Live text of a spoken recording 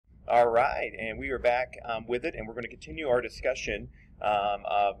All right, and we are back with it, and we're going to continue our discussion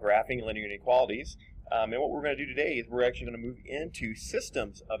of graphing linear inequalities. And what we're going to do today is we're actually going to move into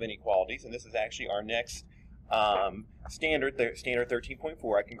systems of inequalities, and this is actually our next standard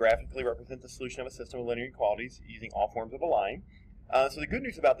 13.4. I can graphically represent the solution of a system of linear inequalities using all forms of a line. So the good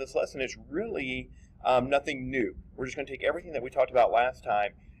news about this lesson is really nothing new. We're just going to take everything that we talked about last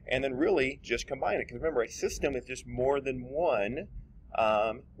time and then really just combine it. Because remember, a system is just more than one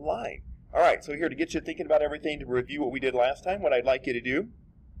line. All right, so here to get you thinking about everything, to review what we did last time, what I'd like you to do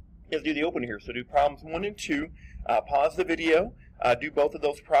is do the open here. So do problems 1 and 2, pause the video, do both of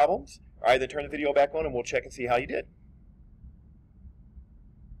those problems. All right, then turn the video back on and we'll check and see how you did.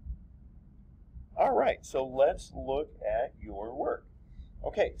 All right, so let's look at your work.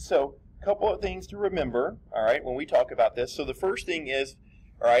 Okay, so a couple of things to remember, all right, when we talk about this. So the first thing is,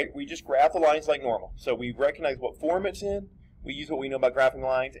 all right, we just graph the lines like normal. So we recognize what form it's in, we use what we know about graphing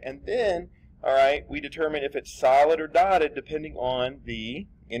lines, and then, all right, we determine if it's solid or dotted depending on the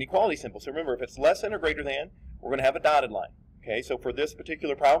inequality symbol. So remember, if it's less than or greater than, we're going to have a dotted line. Okay, so for this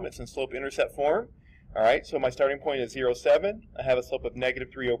particular problem, it's in slope-intercept form. All right, so my starting point is 0, 7. I have a slope of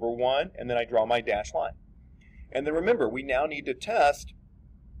 -3/1, and then I draw my dashed line. And then remember, we now need to test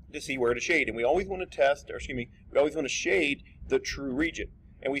to see where to shade. And we always want to test, or excuse me, we always want to shade the true region.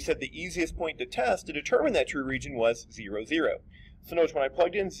 And we said the easiest point to test to determine that true region was 0, 0. So notice when I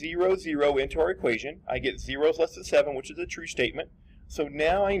plugged in 0, 0 into our equation, I get 0 is less than 7, which is a true statement. So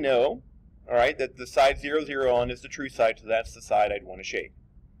now I know, all right, that the side 0, 0 on is the true side, so that's the side I'd want to shade.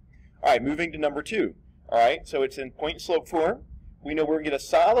 All right, moving to number 2. All right, so it's in point and slope form. We know we're going to get a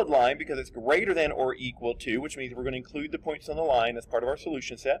solid line because it's greater than or equal to, which means we're going to include the points on the line as part of our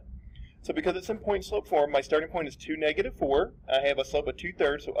solution set. So because it's in point and slope form, my starting point is 2, -4. I have a slope of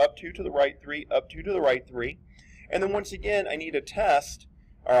 2/3, so up 2 to the right 3, up 2 to the right 3. And then once again, I need a test,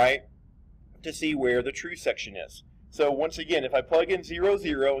 all right, to see where the true section is. So once again, if I plug in 0,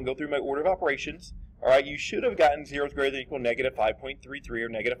 0 and go through my order of operations, all right, you should have gotten 0 is greater than or equal to -5.33 or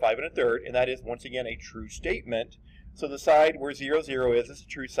 -5 1/3, and that is once again a true statement. So the side where 0, 0 is the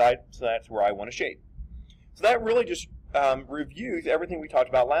true side, so that's where I want to shade. So that really just reviews everything we talked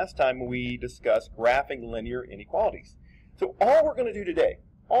about last time when we discussed graphing linear inequalities. So all we're going to do today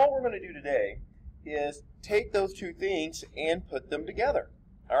is take those two things and put them together.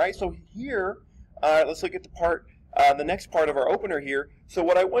 All right, so here, let's look at the next part of our opener here. So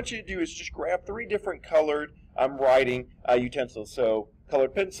what I want you to do is just grab 3 different colored writing utensils. So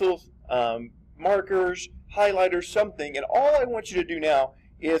colored pencils, markers, highlighters, something, and all I want you to do now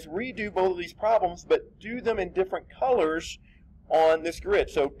is redo both of these problems, but do them in different colors on this grid.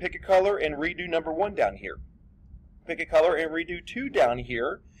 So pick a color and redo number 1 down here. Pick a color and redo 2 down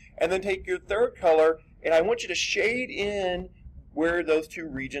here, and then take your third color, and I want you to shade in where those 2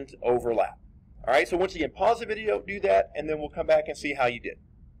 regions overlap. All right, so once again, pause the video, do that, and then we'll come back and see how you did.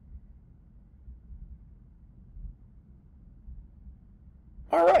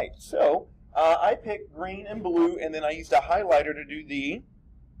 All right, so I picked green and blue, and then I used a highlighter to do the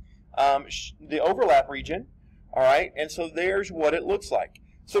overlap region. All right, and so there's what it looks like.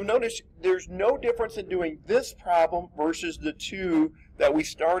 So notice there's no difference in doing this problem versus the 2 that we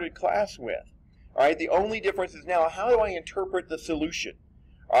started class with. All right, the only difference is now how do I interpret the solution?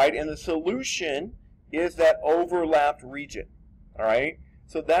 All right, and the solution is that overlapped region. All right,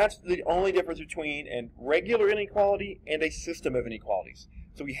 so that's the only difference between a regular inequality and a system of inequalities.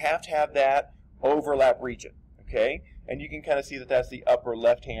 So we have to have that overlap region, okay? And you can kind of see that that's the upper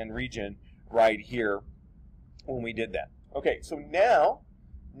left-hand region right here when we did that. Okay, so now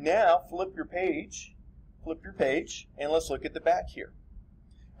flip your page, and let's look at the back here.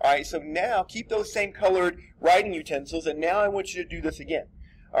 All right, so now keep those same colored writing utensils, and now I want you to do this again.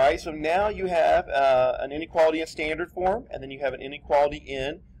 All right, so now you have an inequality in standard form, and then you have an inequality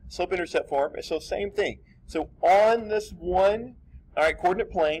in slope-intercept form. So same thing. So on this one, all right,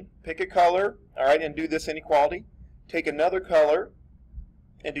 coordinate plane, pick a color, all right, and do this inequality. Take another color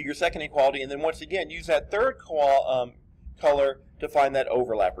and do your second inequality, and then once again, use that third color to find that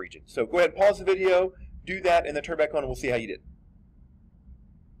overlap region. So go ahead and pause the video, do that, and then turn back on, and we'll see how you did.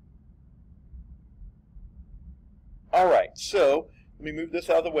 All right, so let me move this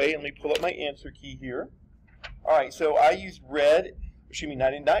out of the way and let me pull up my answer key here. All right, so I used red, excuse me,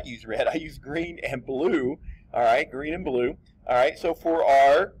 I did not use red, I used green and blue. All right, green and blue. All right, so for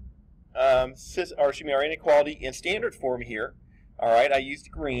our inequality in standard form here, all right, I used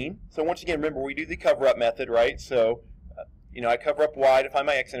green. So once again, remember, we do the cover-up method, right? So, I cover up y to find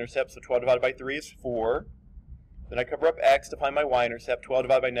my x-intercept, so 12 divided by 3 is 4. Then I cover up x to find my y-intercept, 12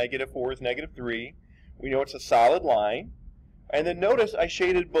 divided by -4 is -3. We know it's a solid line. And then notice I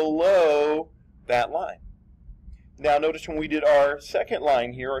shaded below that line. Now notice when we did our second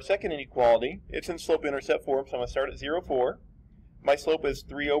line here, our second inequality, it's in slope-intercept form, so I'm going to start at 0, 4. My slope is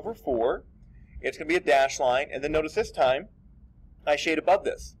 3 over 4. It's going to be a dashed line, and then notice this time I shade above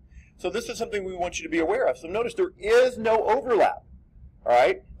this. So this is something we want you to be aware of. So notice there is no overlap. All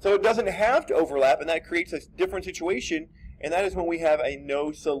right? So it doesn't have to overlap, and that creates a different situation, and that is when we have a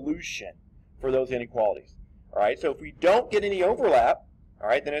no solution for those inequalities. All right? So if we don't get any overlap, all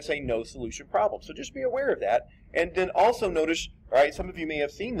right, then it's a no solution problem. So just be aware of that. And then also notice, all right, some of you may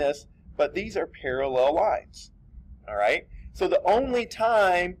have seen this, but these are parallel lines. All right? So the only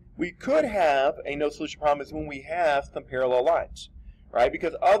time we could have a no solution problem is when we have some parallel lines. Right?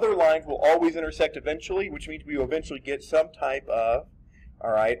 Because other lines will always intersect eventually, which means we will eventually get some type of,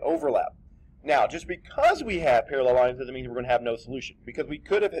 all right, overlap. Now, just because we have parallel lines doesn't mean we're going to have no solution, because we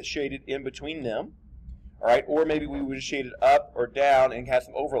could have shaded in between them, all right, or maybe we would have shaded up or down and have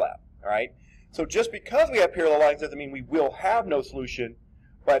some overlap, all right? So just because we have parallel lines doesn't mean we will have no solution,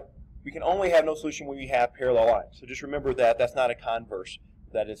 but we can only have no solution when we have parallel lines. So just remember that that's not a converse,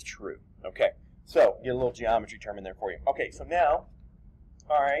 that is true. Okay, so get a little geometry term in there for you. Okay, so now,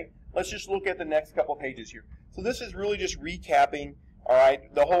 all right, let's just look at the next couple pages here. So this is really just recapping, all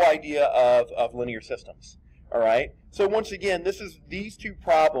right, the whole idea of linear systems. All right. So once again, these two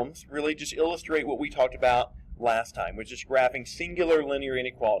problems really just illustrate what we talked about last time, which is graphing singular linear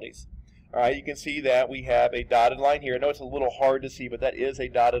inequalities. All right. You can see that we have a dotted line here. I know it's a little hard to see, but that is a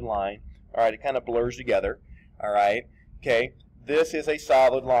dotted line. All right. It kind of blurs together. All right. Okay. This is a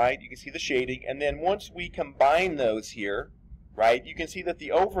solid line. You can see the shading, and then once we combine those here, right, you can see that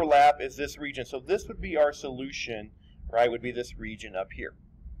the overlap is this region. So this would be our solution, right? Would be this region up here.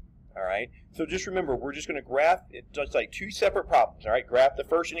 All right, so just remember, we're just going to graph it just like two separate problems. All right, graph the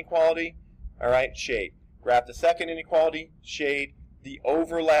first inequality, all right, shade. Graph the second inequality, shade. The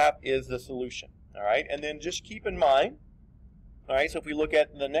overlap is the solution. All right, and then just keep in mind, all right, so if we look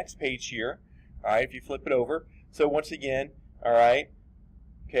at the next page here, all right, if you flip it over, so once again, all right,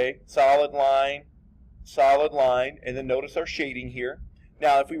 okay, solid line, and then notice our shading here.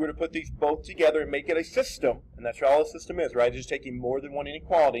 Now, if we were to put these both together and make it a system, and that's all a system is, right, just taking more than one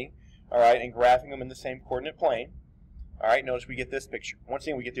inequality, all right, and graphing them in the same coordinate plane, all right, notice we get this picture. Once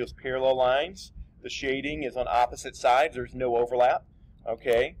again, we get those parallel lines. The shading is on opposite sides. There's no overlap,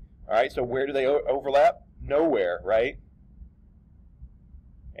 okay? All right, so where do they overlap? Nowhere, right?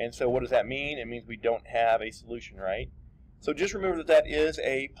 And so what does that mean? It means we don't have a solution, right? So just remember that that is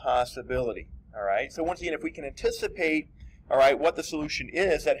a possibility, all right? So once again, if we can anticipate, all right, what the solution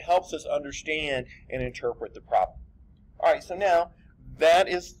is, that helps us understand and interpret the problem. All right, so now that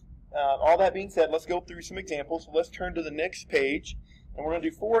is all that being said, let's go through some examples. So let's turn to the next page, and we're going to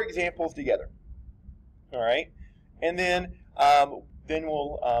do 4 examples together. All right, and then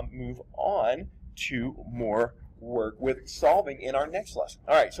we'll move on to more work with solving in our next lesson.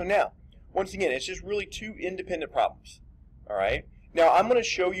 All right, so now, once again, it's just really 2 independent problems. All right. Now, I'm going to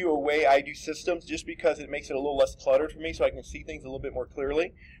show you a way I do systems just because it makes it a little less cluttered for me so I can see things a little bit more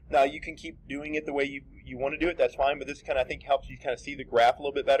clearly. Now, you can keep doing it the way you want to do it. That's fine, but this kind of, I think, helps you kind of see the graph a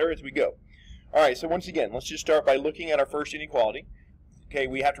little bit better as we go. All right, so once again, let's just start by looking at our first inequality. Okay,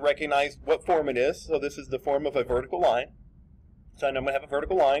 we have to recognize what form it is. So this is the form of a vertical line. So I know I'm going to have a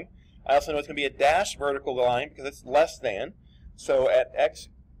vertical line. I also know it's going to be a dashed vertical line because it's less than. So at x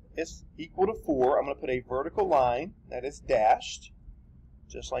is equal to 4, I'm going to put a vertical line that is dashed.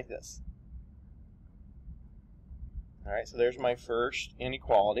 Just like this. All right, so there's my first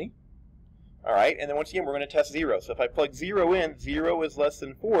inequality. All right, and then once again, we're going to test 0. So if I plug 0 in, 0 is less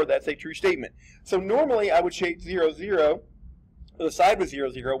than 4, that's a true statement. So normally I would shade 0, 0, the side with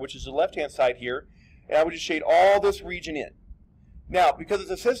 0, 0, which is the left-hand side here, and I would just shade all this region in. Now, because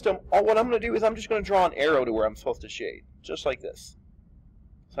it's a system, what I'm going to do is I'm just going to draw an arrow to where I'm supposed to shade, just like this.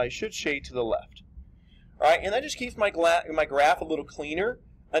 So I should shade to the left. All right, and that just keeps my graph a little cleaner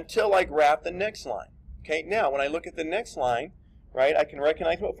until I graph the next line. Okay, now when I look at the next line, right, I can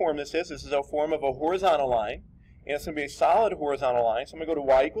recognize what form this is. This is a form of a horizontal line, and it's going to be a solid horizontal line. So I'm going to go to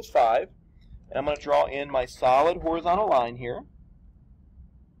y equals 5, and I'm going to draw in my solid horizontal line here,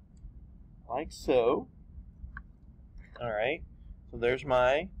 like so. All right, so there's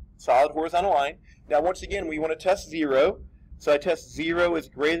my solid horizontal line. Now once again, we want to test 0. So I test 0 is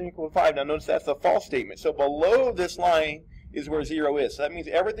greater than or equal to 5. Now notice that's a false statement. So below this line is where 0 is. So that means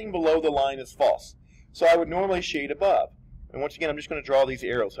everything below the line is false. So I would normally shade above. And once again, I'm just going to draw these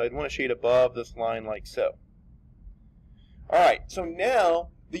arrows. So I'd want to shade above this line like so. All right, so now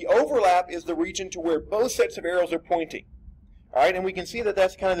the overlap is the region to where both sets of arrows are pointing. All right, and we can see that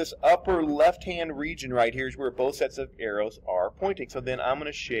that's kind of this upper left-hand region right here is where both sets of arrows are pointing. So then I'm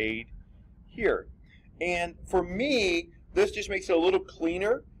going to shade here. And for me, this just makes it a little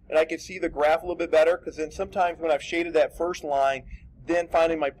cleaner, and I can see the graph a little bit better, because then sometimes when I've shaded that first line, then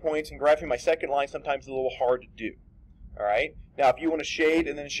finding my points and graphing my second line sometimes is a little hard to do. All right. Now, if you want to shade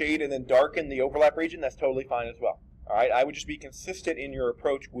and then darken the overlap region, that's totally fine as well. All right. I would just be consistent in your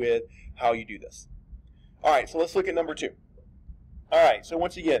approach with how you do this. All right. So let's look at number 2. All right. So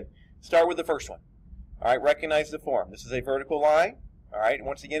once again, start with the first one. All right. Recognize the form. This is a vertical line. All right. And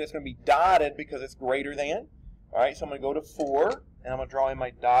once again, it's going to be dotted because it's greater than. All right. So I'm going to go to 4, and I'm going to draw in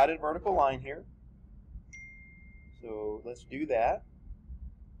my dotted vertical line here. So let's do that.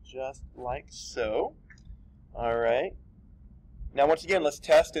 Just like so. All right. Now, once again, let's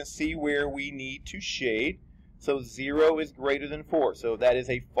test and see where we need to shade. So 0 is greater than 4. So that is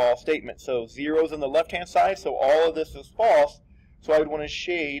a false statement. So 0 is on the left-hand side, so all of this is false. So I would want to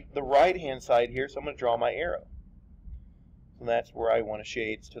shade the right-hand side here, so I'm going to draw my arrow. So that's where I want to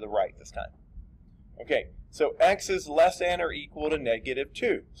shade. It's to the right this time. Okay, so x is less than or equal to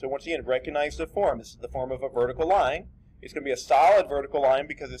 -2. So once again, recognize the form. This is the form of a vertical line. It's going to be a solid vertical line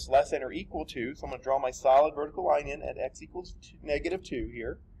because it's less than or equal to. So I'm going to draw my solid vertical line in at x equals -2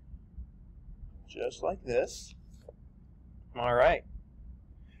 here. Just like this. All right.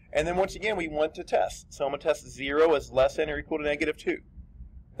 And then once again, we want to test. So I'm going to test 0 is less than or equal to -2.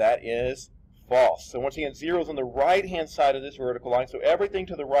 That is false. So once again, 0 is on the right-hand side of this vertical line. So everything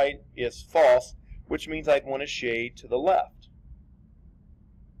to the right is false, which means I'd want to shade to the left.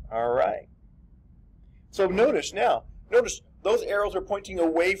 All right. So notice those arrows are pointing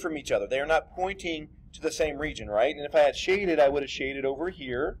away from each other. They are not pointing to the same region, right? And if I had shaded, I would have shaded over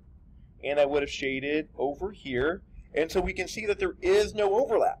here, and I would have shaded over here. And so we can see that there is no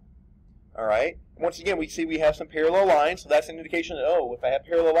overlap. All right? Once again, we see we have some parallel lines, so that's an indication that, oh, if I have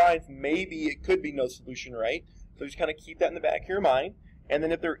parallel lines, maybe it could be no solution, right? So just kind of keep that in the back of your mind. And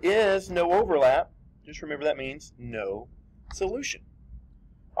then if there is no overlap, just remember that means no solution.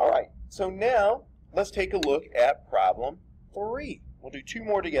 All right, so now let's take a look at problem 3. We'll do 2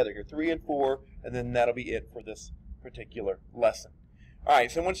 more together here, 3 and 4, and then that'll be it for this particular lesson. All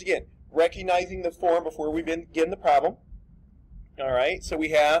right, so once again, recognizing the form before we begin the problem. All right, so we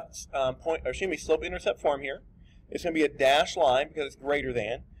have slope-intercept form here. It's going to be a dashed line because it's greater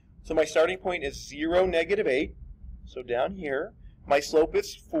than. So my starting point is 0, -8. So down here, my slope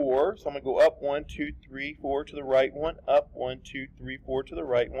is 4. So I'm going to go up 1, 2, 3, 4 to the right 1, up 1, 2, 3, 4 to the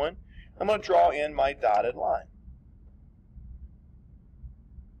right 1. I'm going to draw in my dotted line.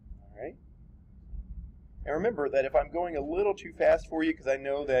 All right. And remember that if I'm going a little too fast for you, because I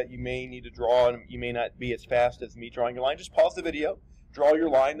know that you may need to draw and you may not be as fast as me drawing your line, just pause the video, draw your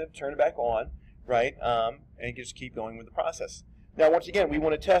line, and turn it back on, right? And just keep going with the process. Now, once again, we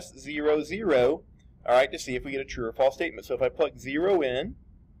want to test 0, 0, all right, to see if we get a true or false statement. So if I plug 0 in,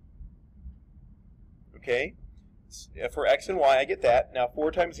 okay, for x and y, I get that. Now,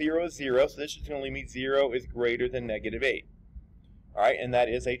 4 times 0 is 0, so this just only means 0 is greater than -8. All right, and that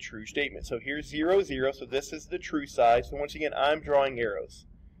is a true statement. So here's 0, 0, so this is the true side. So once again, I'm drawing arrows.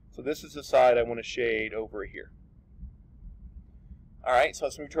 So this is the side I want to shade over here. All right, so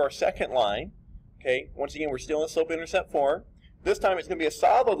let's move to our second line. Okay, once again, we're still in the slope-intercept form. This time it's going to be a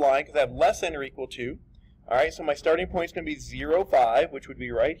solid line because I have less than or equal to. All right, so my starting point is going to be 0, 5, which would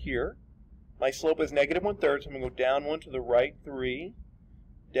be right here. My slope is -1/3, so I'm going to go down 1 to the right 3,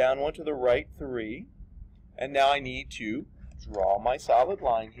 down 1 to the right 3. And now I need to draw my solid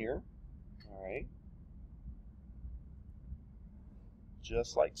line here. All right.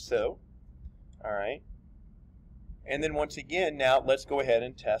 Just like so. All right. And then once again, now let's go ahead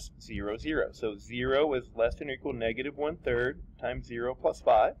and test 0, 0. So 0 is less than or equal to -1/3 times 0 plus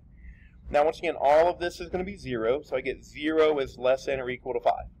 5. Now once again, all of this is going to be 0, so I get 0 is less than or equal to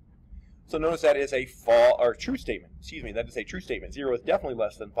 5. So notice that is a true statement. Excuse me, that is a true statement. 0 is definitely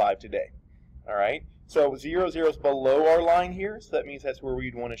less than 5 today. All right. So 0, 0 is below our line here, so that means that's where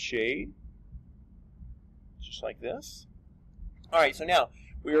we'd want to shade. Just like this. All right, so now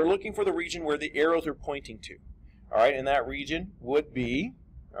we are looking for the region where the arrows are pointing to. All right, and that region would be,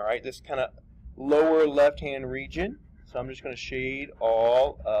 all right, this kind of lower left-hand region. So I'm just going to shade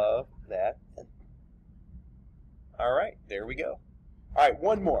all of that. All right, there we go. All right,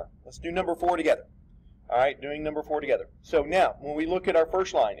 one more. Let's do number 4 together. All right, doing number 4 together. So now, when we look at our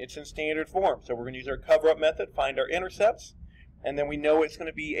first line, it's in standard form. So we're going to use our cover-up method, find our intercepts, and then we know it's going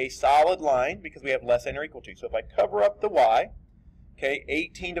to be a solid line because we have less than or equal to. So if I cover up the y, okay,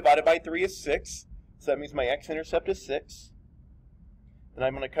 18 divided by 3 is 6. So that means my x-intercept is 6. Then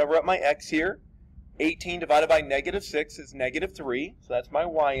I'm going to cover up my x here. 18 divided by negative 6 is negative 3, so that's my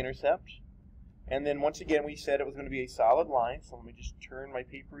y-intercept. And then once again, we said it was going to be a solid line, so let me just turn my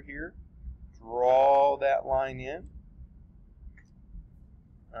paper here, draw that line in.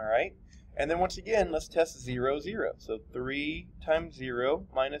 All right, and then once again, let's test 0, 0. So 3 times 0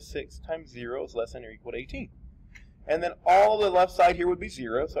 minus 6 times 0 is less than or equal to 18. And then all the left side here would be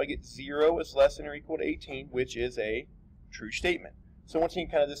 0, so I get 0 is less than or equal to 18, which is a true statement. So once again,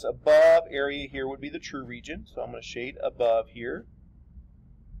 kind of this above area here would be the true region, so I'm going to shade above here.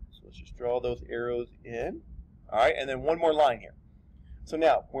 So let's just draw those arrows in. All right, and then one more line here. So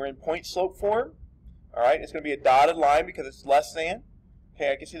now, we're in point slope form. All right, it's going to be a dotted line because it's less than.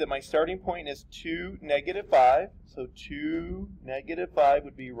 Okay, I can see that my starting point is 2, negative 5. So 2, negative 5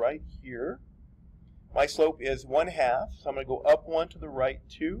 would be right here. My slope is 1/2, so I'm going to go up 1 to the right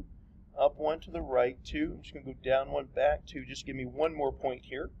 2, up 1 to the right 2. I'm just going to go down 1, back 2, just give me one more point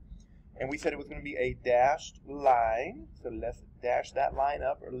here. And we said it was going to be a dashed line, so let's dash that line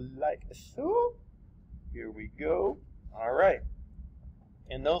up like so. Here we go. All right.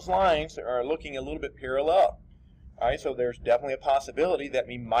 And those lines are looking a little bit parallel. All right, so there's definitely a possibility that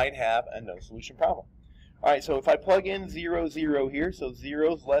we might have a no solution problem. All right, so if I plug in 0, 0 here, so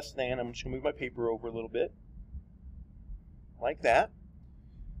 0 is less than, I'm just going to move my paper over a little bit, like that.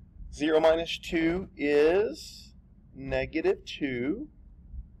 0 minus 2 is negative 2.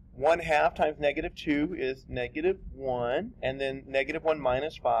 1/2 times negative 2 is negative 1, and then negative 1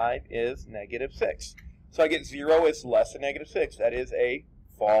 minus 5 is negative 6. So I get 0 is less than negative 6. That is a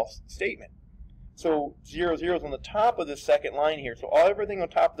false statement. So 0, 0 is on the top of the second line here. So everything on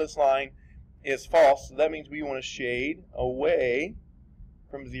top of this line is false. So that means we want to shade away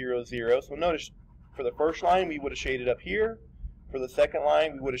from 0, 0. So notice for the first line, we would have shaded up here. For the second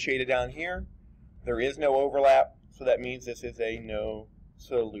line, we would have shaded down here. There is no overlap, so that means this is a no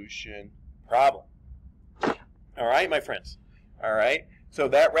solution problem. All right, my friends. All right, so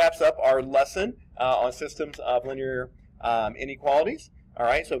that wraps up our lesson on systems of linear inequalities. All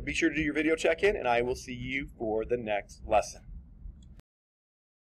right, so be sure to do your video check-in, and I will see you for the next lesson.